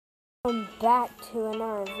Welcome back to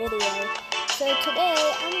another video. So today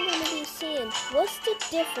I'm going to be seeing what's the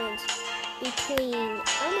difference between,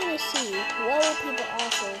 I'm going to see what will people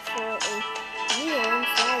offer for a neon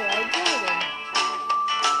fly-ride dragon.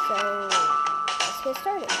 So let's get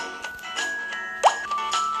started.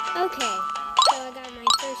 Okay, so I got my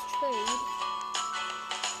first trade.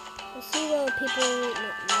 Let's see what people,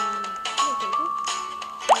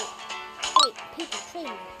 wait, people, trade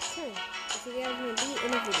me, turn. If you guys want to be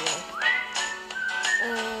in a video.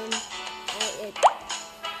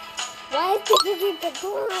 Why did people keep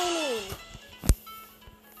declining?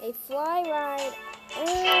 A fly ride. A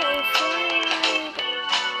fly ride.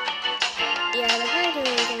 Yeah, the guys are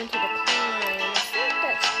really going to decline. I think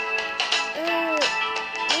that's,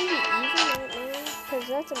 maybe even, I don't know.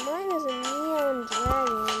 Because mine is a neon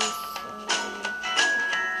dragon, so,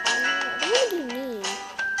 I don't want to be mean.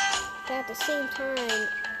 But at the same time,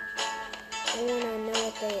 I want to know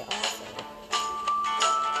what they offer.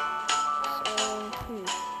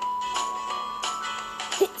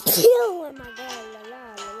 So, oh my god, la la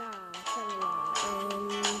la la, for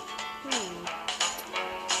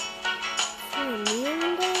a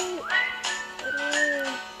neon day?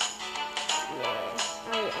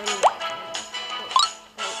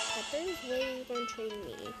 Peppers, what are you going to trade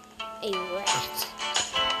me? A rat.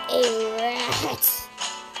 A rat.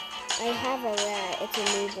 I have a rat. It's a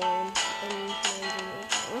newborn.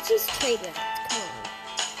 Let's just trade rats. Come on.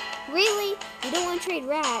 Really? You don't want to trade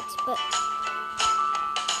rats, but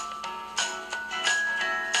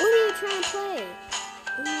what are you trying to play?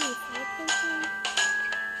 Ooh, fly person?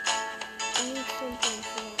 I need something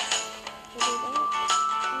for that. I'll do that.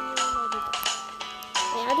 I'll do that.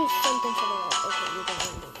 Yeah, I'll do something for the rat. Okay, you don't want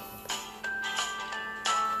to do that.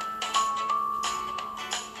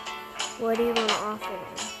 What do you want to offer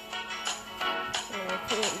them? I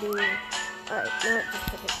can't do. Alright, no, just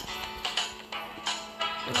put it.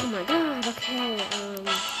 Oh my god, okay,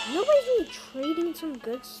 nobody's really trading some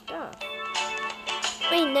good stuff.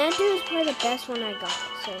 Wait, that dude is probably the best one I got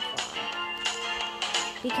so far.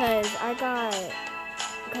 Because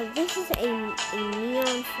this is a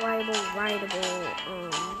neon flyable, rideable,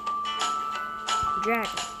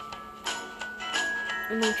 dragon.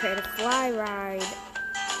 And we trade a fly ride,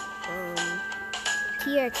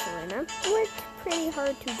 TX one. I've worked pretty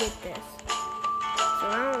hard to get this. So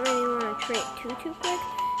I don't really want to trade too quick.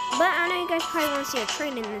 But I know you guys probably want to see a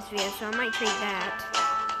trade in this video, so I might trade that.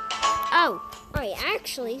 Oh, alright,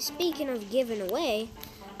 actually, speaking of giving away,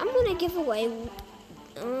 I'm going to give away,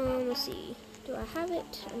 let's see. Do I have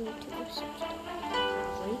it? I need to search it.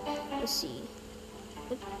 Probably. Let's see.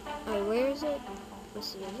 Oh, where is it? Let's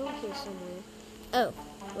see, it's over here somewhere. Oh,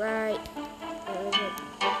 right. Where is it?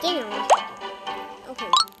 Dang it, I lost it. Okay,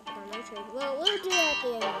 I got no trade. Well, we'll do that at the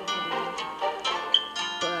end of the video.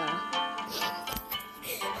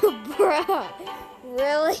 Bruh.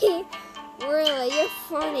 Really? Really? You're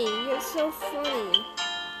funny. You're so funny.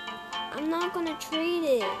 I'm not gonna trade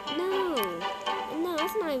it. No. No,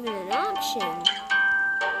 that's not even an option.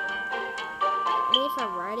 Maybe if I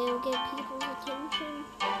write it, it'll get people's attention.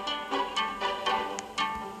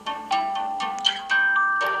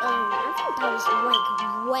 I think that was like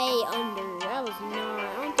way under. That was not. I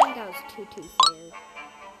don't think that was too fair.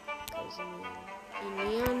 Because in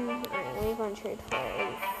neon, alright, we're gonna trade for a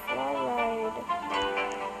fly ride,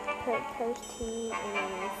 post team,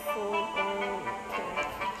 and a full grown tank.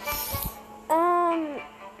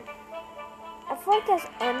 I feel like that's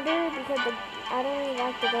under because I don't really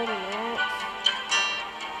like the golden rats.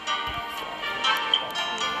 So,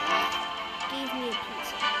 give me a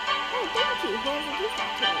pizza. Oh, thank you. Whoever gives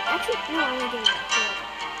that to me. Actually, no, I'm gonna give it back to you.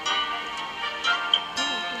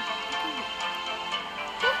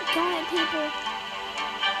 Got it, people.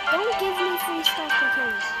 Don't give me free stuff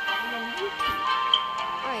because I'm on YouTube.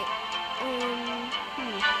 Alright.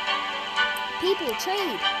 People,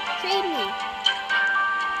 trade. Trade me.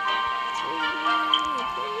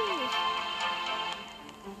 Please.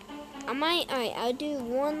 I might, alright, I'll do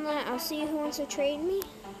one last, I'll see who wants to trade me.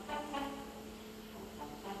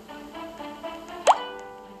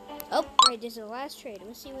 Oh, alright, this is the last trade.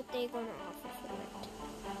 Let's see what they're going to offer for it.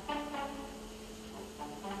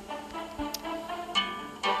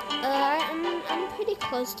 I'm pretty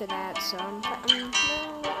close to that, so I'm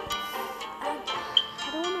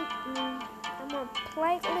gonna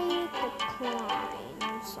politely decline.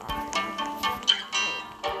 I'm sorry.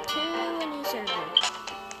 Right. To a new server.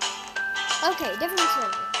 Okay, different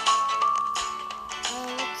server.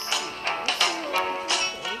 Let's see. What I can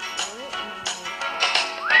trade for it.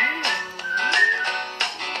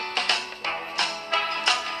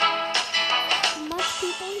 Much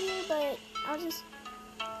people here, but I'll just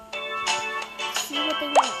they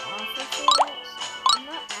want to offer for it. So I'm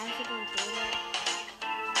not actually going to do that.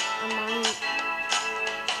 I might.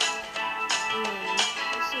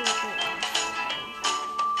 Let's see what they offer.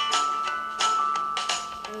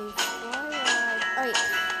 A fly ride. Alright,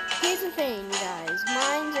 here's the thing, guys.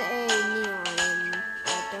 Mine's a neon, and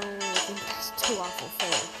I don't really think that's too awful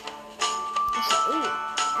fair. Ooh,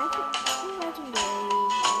 actually, 2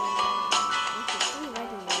 legendaries. Actually, 3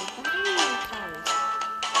 legendaries. But how many cars?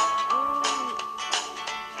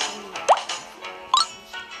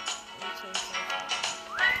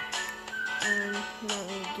 Not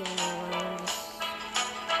really giving away this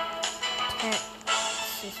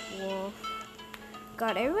Texas Wolf.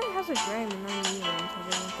 God, everybody has a dragon and not neon, so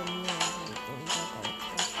they want the neons and things like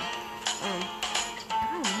that.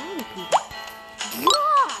 God, many people.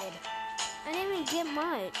 God! I didn't even get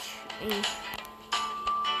much.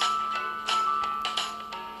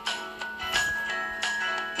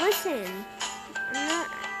 Listen, I'm not.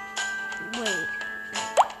 Wait.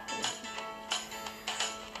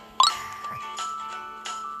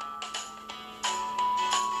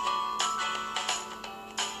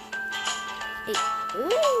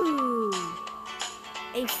 Ooh!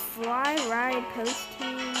 A fly ride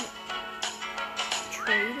posting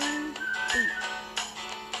trading.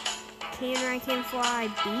 I can fly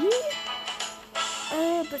B?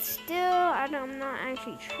 But still, I'm not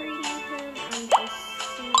actually trading him. I'm just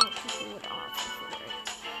seeing what people would offer for it.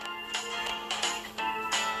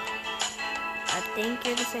 I think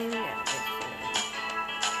you're the same guy.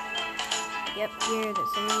 Yep, you're the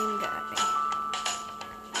same guy.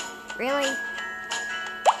 Really?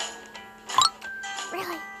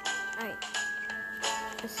 Really? Alright.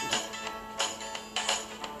 Let's see.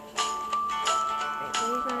 Alright, what are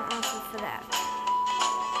you gonna offer for that?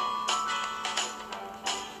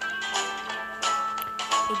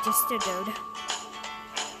 Just a dodo.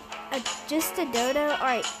 Just a dodo?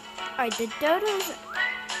 Alright. Alright, the dodos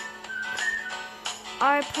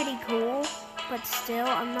are pretty cool, but still,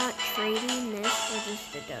 I'm not trading this for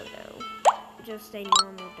just a dodo. Just a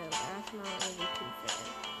normal dodo. That's not really too fair.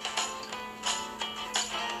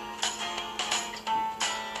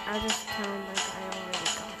 I'll just tell him, like, I already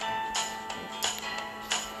got that.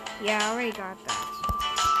 Yeah, I already got that.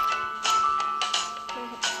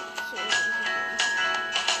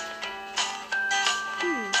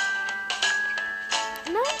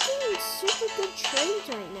 Super good trades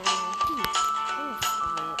right now.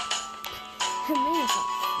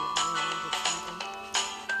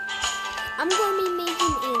 I'm going to be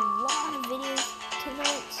making a lot of videos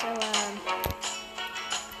tonight, so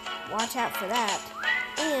watch out for that.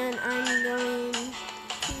 And I'm going to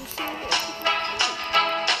show you what people do.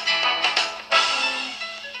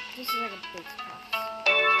 This is like a big surprise.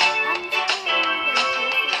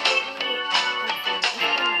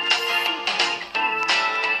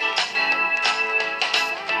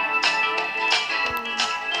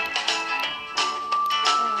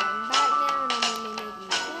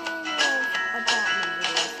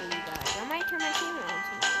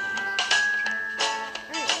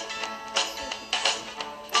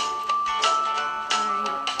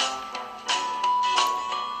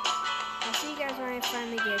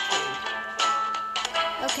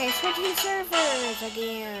 Okay, switching servers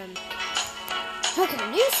again. Okay,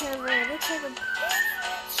 new server. Looks like a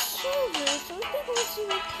server. So people will see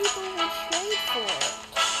what people will trade for.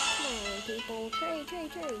 Come on, people. Trade.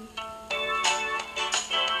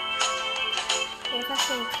 If I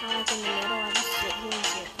stay kind of in the middle, I'll just sit here and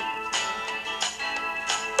see what people trade.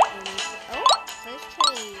 Oh, first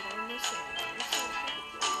trade on this server.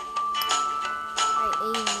 Alright,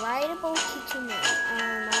 a rideable kitchenette. I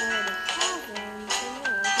already have one.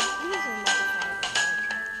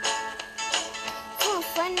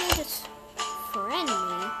 Friend me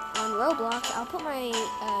on Roblox. I'll put my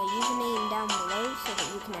username down below so that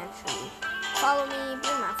you can actually follow me, be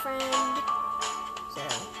my friend. So,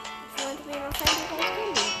 if you want to be my friend, you guys can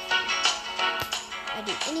be. I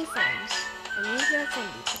do any friends. I'm usually a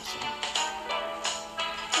friendly person.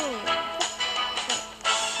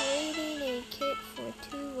 Trading a kit for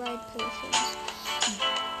 2 ride potions.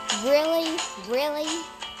 Really?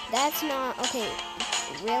 That's not okay.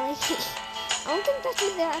 Really? I don't think that's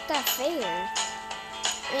that fair.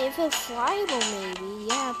 I mean, if it's flyable, maybe.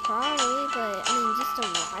 Yeah, probably. But, I mean, just a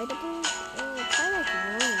rideable? Probably like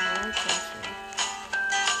 1 ride potion.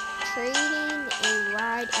 Trading a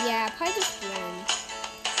ride. Yeah, probably just 1.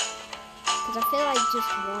 Because I feel like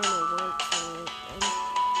just 1 will work for it.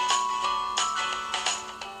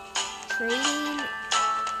 Trading.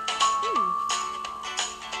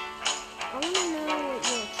 I want to know what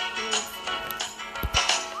you'll trade for.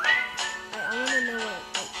 I want to know what,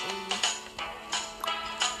 like,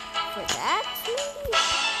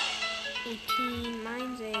 14.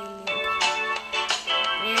 Mine's a mint. I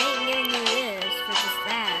mean, I ain't giving you this for just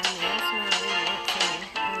that. I mean, that's not really that fair.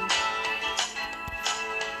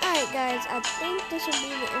 Alright, guys, I think this will be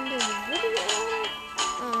the end of the video.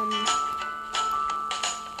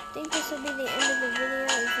 I think this will be the end of the video.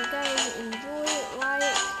 If you guys enjoy it,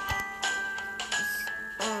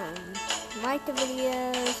 like the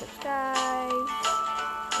video, subscribe,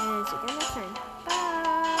 and see you guys next time. Bye!